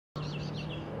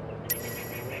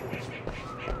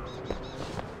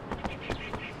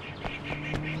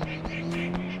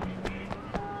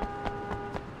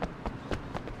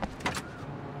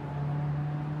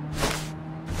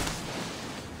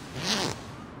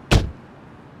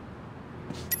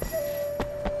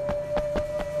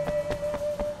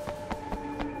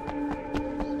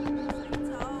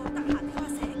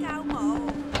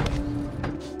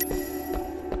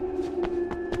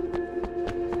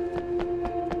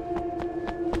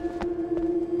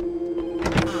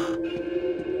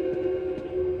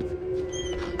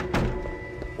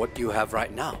What do you have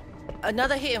right now?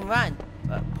 Another hit and run.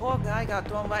 Poor guy got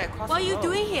thrown right across the road. What are you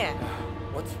doing here?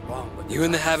 What's wrong with You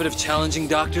in the habit of challenging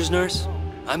doctors, nurse?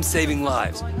 I'm saving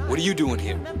lives. What are you doing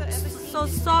here? So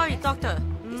sorry, doctor.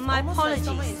 My apologies.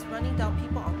 Someone is running down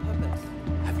people on purpose.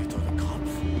 Have you told the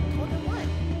cops? Told them what?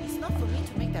 It's not for me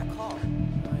to make that call.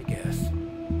 I guess.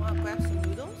 Wanna grab some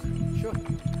noodles? Sure.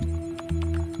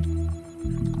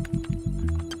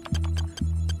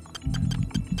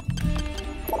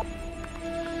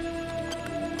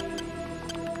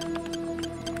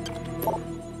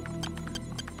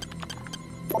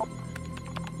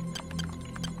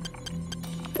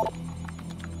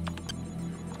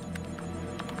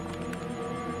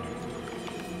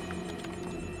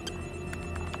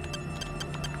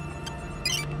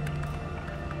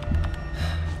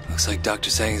 Looks like Dr.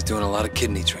 Sang is doing a lot of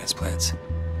kidney transplants.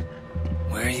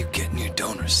 Where are you getting your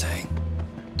donors, Sang?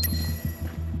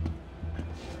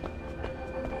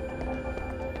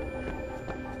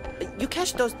 You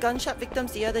catch those gunshot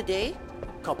victims the other day?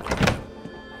 Couple of them.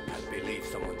 Can't believe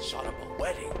someone shot up a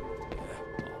wedding.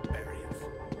 Barbarians.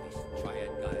 These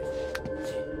triad guys.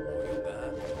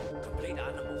 Complete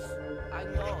animals. I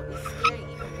know, it's scary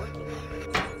even working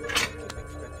here. Keep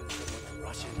expecting someone to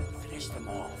rush in and finish them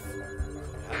off.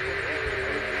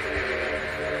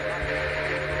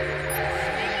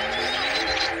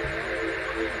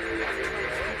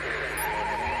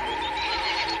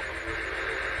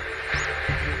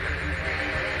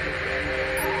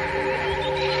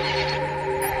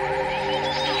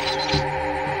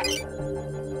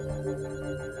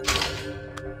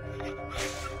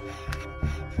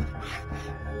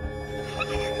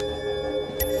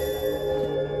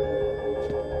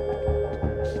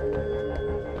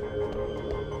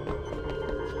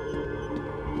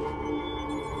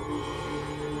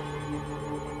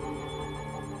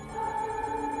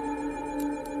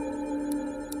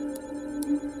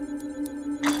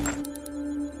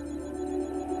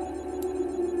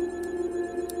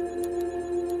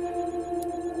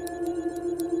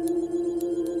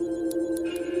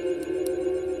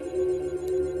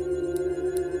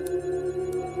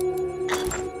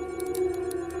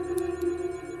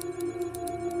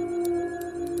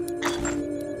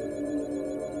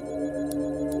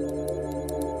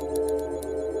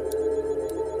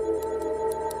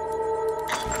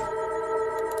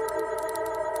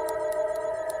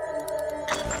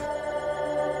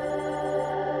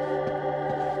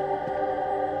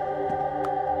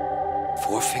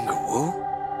 Four-finger woo?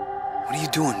 What are you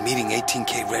doing meeting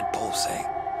 18K Red Bull, Sang?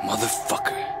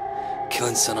 Motherfucker.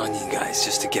 Killing Sun Onion guys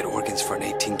just to get organs for an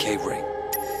 18K ring.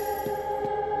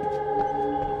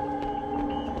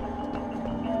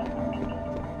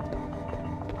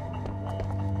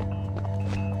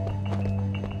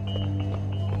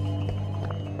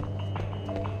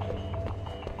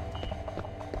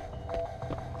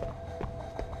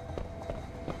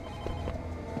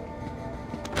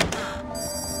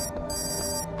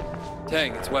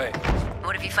 Tang, it's Wei.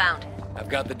 What have you found? I've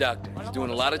got the doctor. He's doing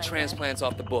a lot of transplants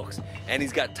off the books, and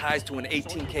he's got ties to an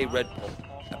 18K Red Bull.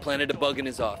 I planted a bug in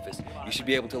his office. You should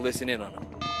be able to listen in on him.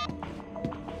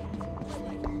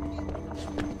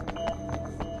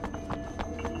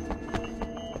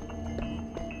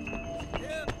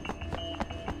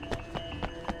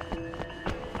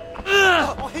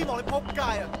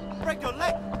 Break your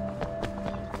leg!